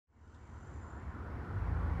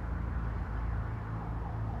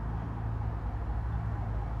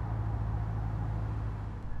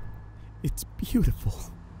It's beautiful.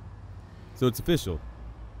 So it's official.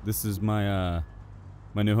 This is my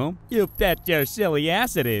new home? You bet your silly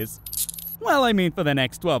ass it is. Well, I mean for the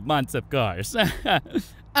next 12 months, of course.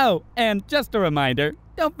 Oh, and just a reminder,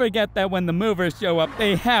 don't forget that when the movers show up,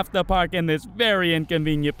 they have to park in this very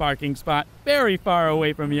inconvenient parking spot very far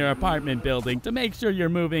away from your apartment building to make sure your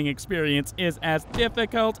moving experience is as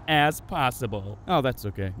difficult as possible. Oh, that's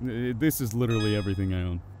okay. This is literally everything I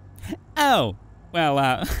own. Oh,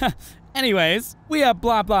 well, anyways, we have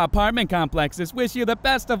Blah Blah Apartment Complexes wish you the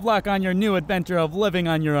best of luck on your new adventure of living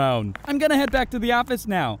on your own. I'm gonna head back to the office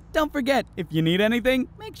now. Don't forget, if you need anything,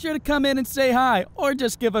 make sure to come in and say hi, or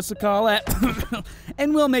just give us a call at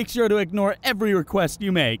and we'll make sure to ignore every request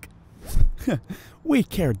you make. We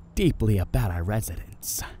care deeply about our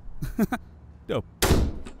residents. Dope.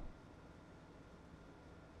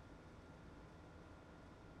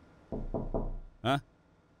 Huh?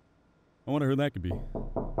 I wonder who that could be.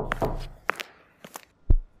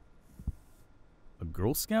 A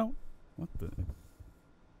Girl Scout? What the?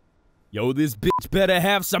 Yo, this bitch better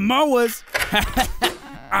have Samoas!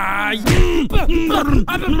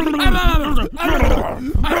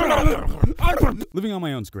 Living on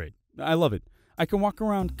my own's great. I love it. I can walk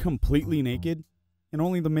around completely naked, and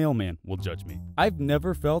only the mailman will judge me. I've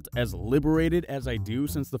never felt as liberated as I do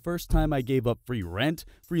since the first time I gave up free rent,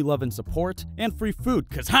 free love and support, and free food,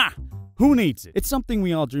 'cause ha! Who needs it? It's something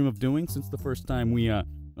we all dream of doing since the first time we, I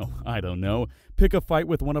don't know, pick a fight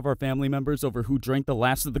with one of our family members over who drank the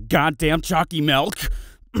last of the goddamn chalky milk.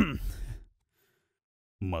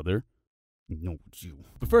 Mother. No, you.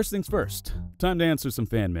 But first things first, time to answer some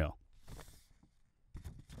fan mail.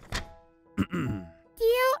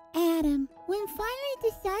 Dear Adam, when finally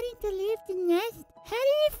deciding to leave the nest, how do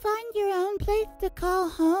you find your own place to call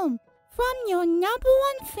home? From your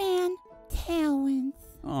 #1 fan, Terrence.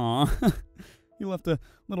 Aw, he left a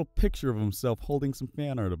little picture of himself holding some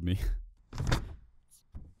fan art of me.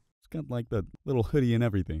 It's got like the little hoodie and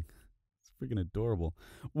everything. It's freaking adorable.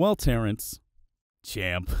 Well, Terrence,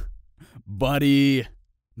 champ, buddy,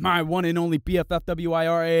 my one and only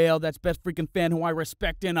BFFWIRAL, that's best freaking fan who I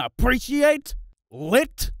respect and appreciate,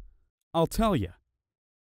 lit, I'll tell ya.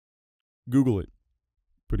 Google it.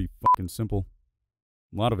 Pretty fucking simple.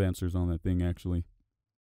 A lot of answers on that thing, actually.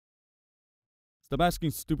 Stop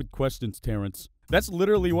asking stupid questions, Terrence. That's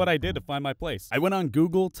literally what I did to find my place. I went on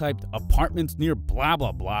Google, typed apartments near blah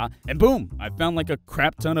blah blah, and boom, I found like a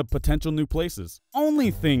crap ton of potential new places.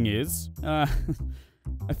 Only thing is, I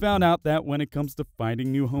found out that when it comes to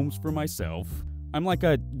finding new homes for myself, I'm like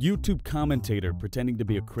a YouTube commentator pretending to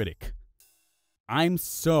be a critic. I'm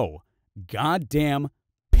so goddamn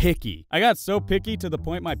picky. I got so picky to the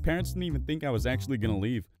point my parents didn't even think I was actually gonna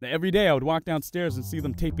leave. Every day I would walk downstairs and see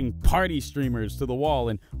them taping party streamers to the wall,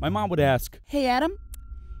 and my mom would ask, "Hey Adam,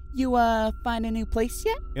 you find a new place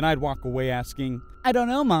yet?" And I'd walk away asking, "I don't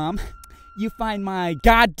know, Mom. You find my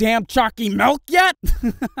goddamn chalky milk yet?"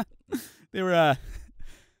 They were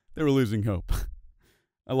losing hope.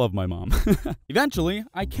 I love my mom. Eventually,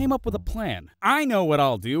 I came up with a plan. I know what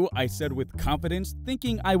I'll do, I said with confidence,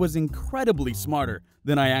 thinking I was incredibly smarter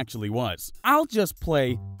than I actually was. I'll just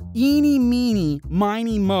play eeny, meeny,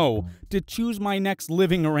 miny, mo to choose my next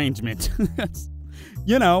living arrangement.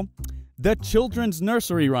 You know, the children's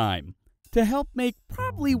nursery rhyme. To help make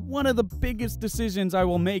probably one of the biggest decisions I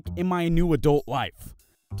will make in my new adult life.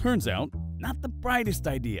 Turns out, not the brightest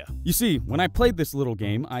idea. You see, when I played this little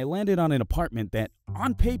game, I landed on an apartment that,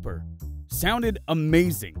 on paper, sounded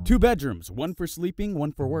amazing. 2 bedrooms, 1 for sleeping,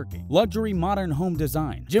 1 for working. Luxury modern home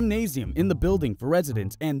design. Gymnasium in the building for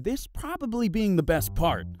residents, and this probably being the best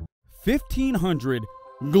part, 1,500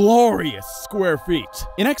 glorious square feet.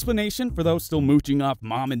 In explanation for those still mooching off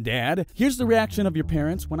mom and dad, here's the reaction of your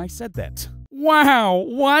parents when I said that. Wow,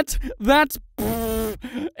 what? That's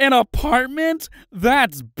an apartment?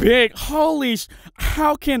 That's big. Holy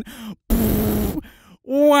how can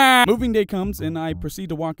wow. Moving day comes and I proceed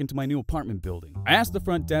to walk into my new apartment building. I asked the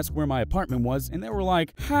front desk where my apartment was and they were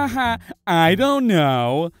like, haha, I don't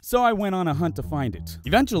know. So I went on a hunt to find it.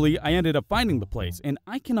 Eventually, I ended up finding the place, and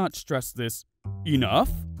I cannot stress this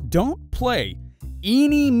enough. Don't play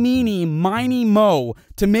eeny, meeny, miny, mo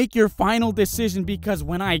to make your final decision, because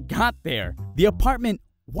when I got there, the apartment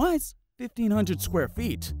was 1,500 square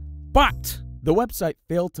feet. But the website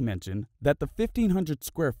failed to mention that the 1,500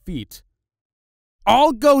 square feet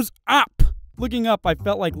all goes up. Looking up, I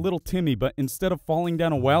felt like little Timmy, but instead of falling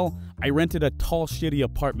down a well, I rented a tall, shitty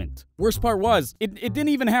apartment. Worst part was, it didn't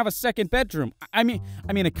even have a second bedroom. I mean,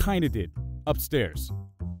 it kinda did, upstairs.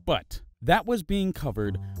 But that was being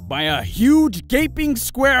covered by a huge gaping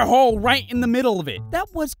square hole right in the middle of it.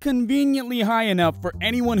 That was conveniently high enough for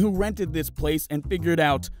anyone who rented this place and figured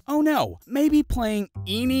out, oh no, maybe playing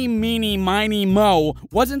eeny, meeny, miny, mo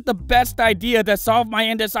wasn't the best idea to solve my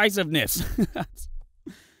indecisiveness.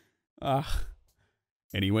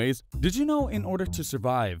 Anyways, did you know in order to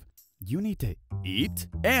survive, you need to eat?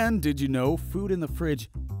 And did you know food in the fridge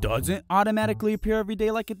doesn't automatically appear every day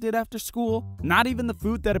like it did after school? Not even the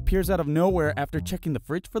food that appears out of nowhere after checking the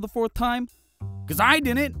fridge for the 4th time? Because I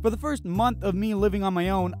didn't. For the first month of me living on my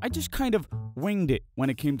own, I just kind of winged it when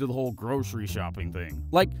it came to the whole grocery shopping thing.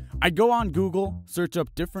 Like, I'd go on Google, search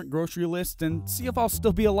up different grocery lists, and see if I'll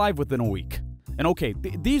still be alive within a week. And okay,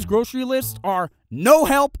 these grocery lists are no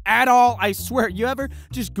help at all, I swear. You ever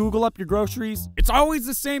just Google up your groceries? It's always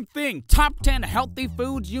the same thing. Top 10 healthy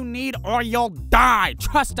foods you need or you'll die.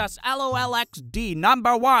 Trust us, LOLXD.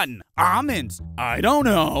 Number 1, almonds. I don't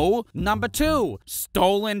know. Number 2,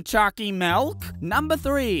 stolen chalky milk. Number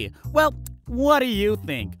 3, well, what do you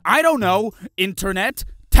think? I don't know. Internet,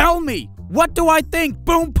 tell me. What do I think?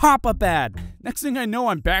 Boom, Papa Bad. Next thing I know,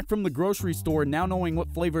 I'm back from the grocery store, now knowing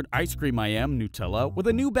what flavored ice cream I am, Nutella, with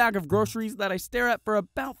a new bag of groceries that I stare at for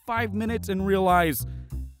about 5 minutes and realize,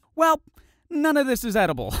 well, none of this is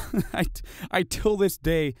edible. I till this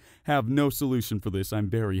day have no solution for this.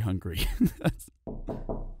 I'm very hungry.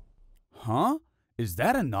 Huh? Is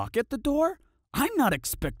that a knock at the door? I'm not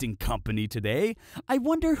expecting company today. I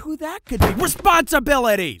wonder who that could be.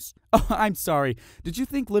 Responsibilities! Oh, I'm sorry. Did you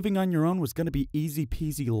think living on your own was going to be easy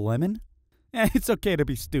peasy lemon? It's okay to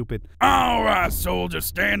be stupid. All right, soldier,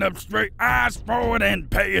 stand up straight, eyes forward,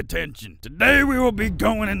 and pay attention. Today we will be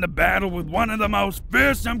going into battle with one of the most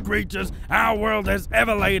fearsome creatures our world has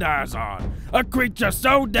ever laid eyes on. A creature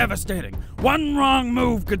so devastating, one wrong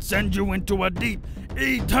move could send you into a deep,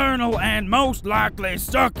 eternal, and most likely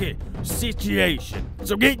sucky situation.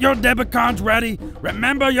 So get your debit cards ready,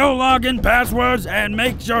 remember your login passwords, and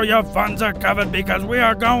make sure your funds are covered because we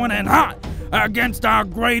are going in hot against our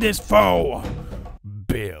greatest foe,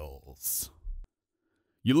 bills.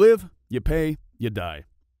 You live, you pay, you die.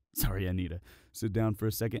 Sorry, I need to sit down for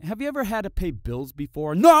a second. Have you ever had to pay bills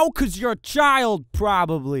before? No, because you're a child,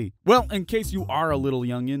 probably. Well, in case you are a little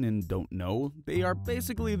youngin' and don't know, they are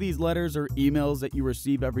basically these letters or emails that you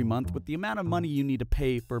receive every month with the amount of money you need to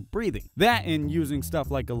pay for breathing. That and using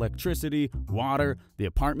stuff like electricity, water, the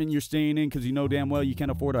apartment you're staying in because you know damn well you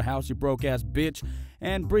can't afford a house, you broke-ass bitch,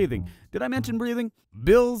 and breathing. Did I mention breathing?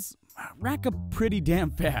 Bills rack up pretty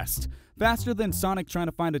damn fast. Faster than Sonic trying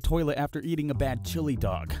to find a toilet after eating a bad chili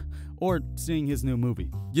dog. Or seeing his new movie.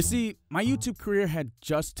 You see, my YouTube career had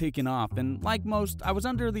just taken off, and like most, I was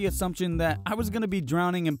under the assumption that I was gonna be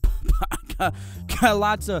drowning in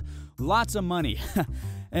lots of money.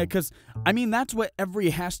 Because, I mean, that's what every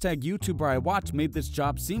hashtag YouTuber I watched made this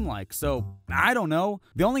job seem like. So, I don't know.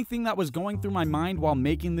 The only thing that was going through my mind while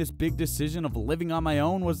making this big decision of living on my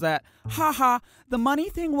own was that, haha, the money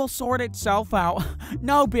thing will sort itself out.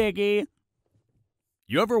 No biggie.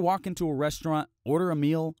 You ever walk into a restaurant, order a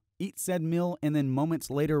meal, eat said meal, and then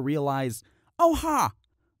moments later realize, oh ha,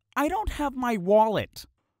 I don't have my wallet.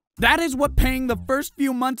 That is what paying the first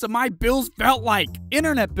few months of my bills felt like.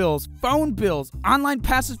 Internet bills, phone bills, online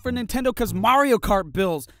passes for Nintendo because Mario Kart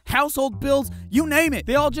bills, household bills, you name it.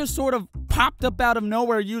 They all just sort of popped up out of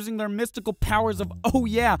nowhere using their mystical powers of, oh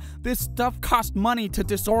yeah, this stuff cost money to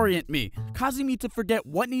disorient me, causing me to forget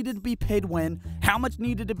what needed to be paid when, how much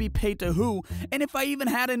needed to be paid to who, and if I even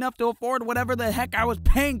had enough to afford whatever the heck I was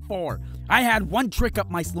paying for. I had one trick up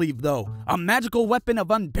my sleeve though, a magical weapon of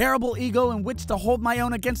unbearable ego in which to hold my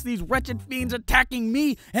own against these wretched fiends attacking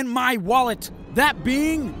me and my wallet. That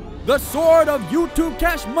being the sword of YouTube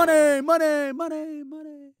cash money, money, money,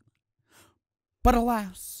 money. But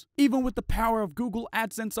alas, even with the power of Google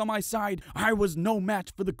AdSense on my side, I was no match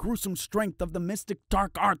for the gruesome strength of the mystic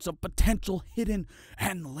dark arts of potential hidden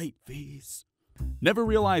and late fees. Never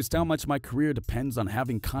realized how much my career depends on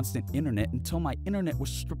having constant internet until my internet was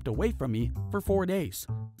stripped away from me for 4 days.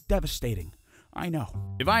 Devastating. I know.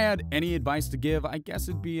 If I had any advice to give, I guess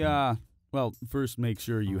it'd be, well, first make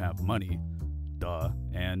sure you have money. Duh.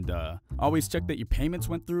 And always check that your payments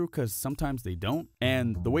went through, because sometimes they don't.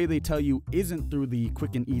 And the way they tell you isn't through the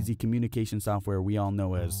quick and easy communication software we all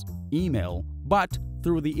know as email, but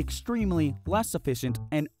through the extremely less efficient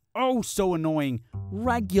and oh so annoying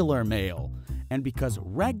regular mail. And because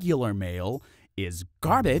regular mail is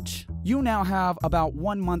garbage, you now have about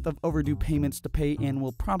 1 month of overdue payments to pay and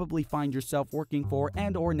will probably find yourself working for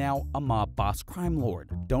and or now a mob boss crime lord.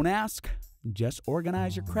 Don't ask, just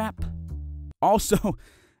organize your crap. Also,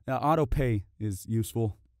 auto pay is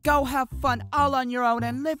useful. Go have fun all on your own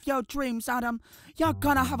and live your dreams, Adam. You're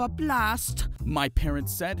gonna have a blast. My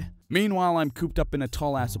parents said. Meanwhile, I'm cooped up in a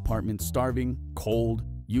tall-ass apartment, starving, cold,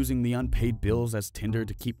 using the unpaid bills as tinder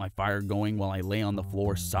to keep my fire going while I lay on the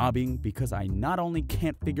floor sobbing because I not only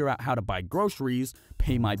can't figure out how to buy groceries,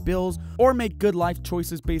 pay my bills, or make good life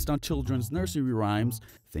choices based on children's nursery rhymes,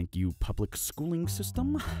 thank you public schooling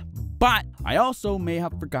system, but I also may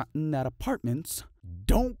have forgotten that apartments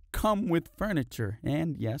don't come with furniture.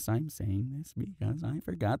 And yes, I'm saying this because I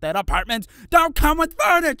forgot that apartments don't come with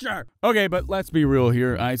furniture. Okay, but let's be real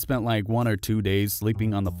here. I spent like 1 or 2 days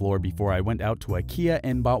sleeping on the floor before I went out to IKEA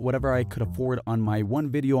and bought whatever I could afford on my one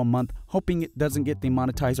video a month, hoping it doesn't get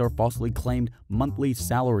demonetized or falsely claimed monthly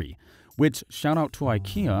salary. Which, shout out to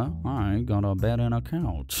IKEA, I got a bed and a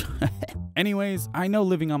couch. Anyways, I know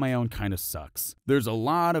living on my own kinda sucks. There's a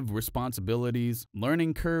lot of responsibilities,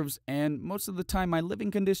 learning curves, and most of the time my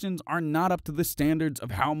living conditions are not up to the standards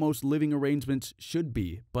of how most living arrangements should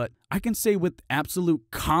be. But I can say with absolute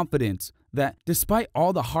confidence that despite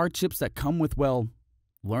all the hardships that come with, well,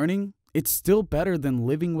 learning, it's still better than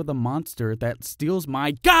living with a monster that steals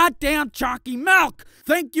my goddamn chalky milk!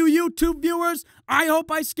 Thank you, YouTube viewers! I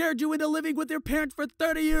hope I scared you into living with your parents for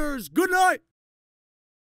 30 years! Good night!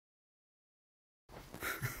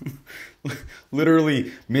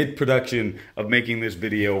 Literally mid-production of making this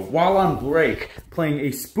video, while on break, playing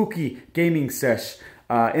a spooky gaming sesh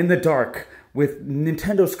in the dark with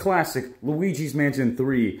Nintendo's classic Luigi's Mansion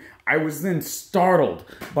 3, I was then startled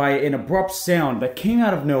by an abrupt sound that came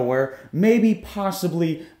out of nowhere, maybe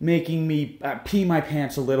possibly making me pee my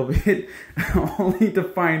pants a little bit, only to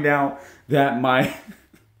find out that my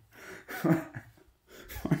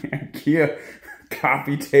IKEA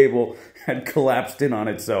coffee table had collapsed in on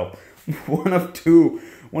itself. One of two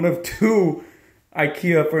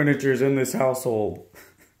IKEA furnitures in this household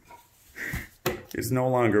is no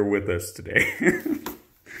longer with us today.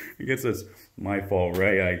 I guess that's my fault,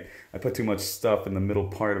 right? I put too much stuff in the middle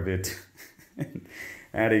part of it.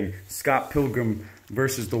 Adding Scott Pilgrim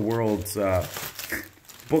versus the World's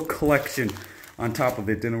book collection on top of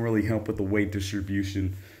it didn't really help with the weight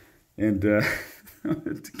distribution. And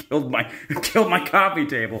it killed my coffee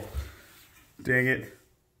table. Dang it.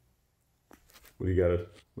 What do you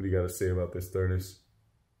gotta say about this, Thurnis?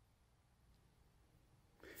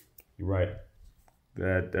 You're right.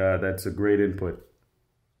 That's a great input.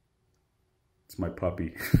 It's my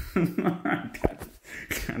puppy.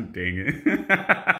 God dang it.